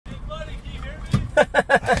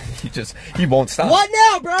He won't stop. What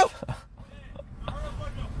now, bro?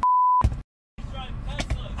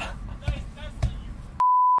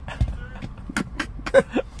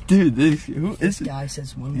 Dude, who is this guy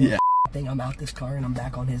says one more thing, I'm out this car and I'm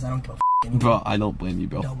back on his. I don't give a anymore. Bro, I don't blame you,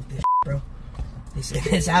 bro. I'm done with this bro.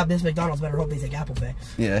 This McDonald's better hope they take Apple Pay.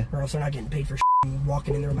 Yeah. Or else they're not getting paid for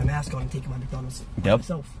walking in there with my mask on and taking my McDonald's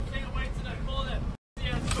myself.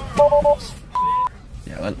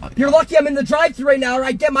 Yeah, you're lucky I'm in the drive-thru right now, or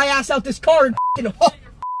I get my ass out this car and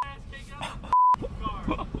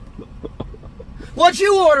What'd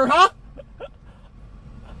you order, huh?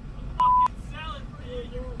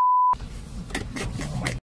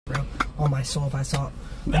 On my soul, if I saw it.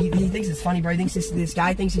 He thinks it's funny, bro. He thinks this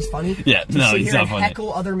guy thinks he's funny. Yeah, no, he's not funny.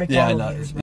 Heckle other McDonald's.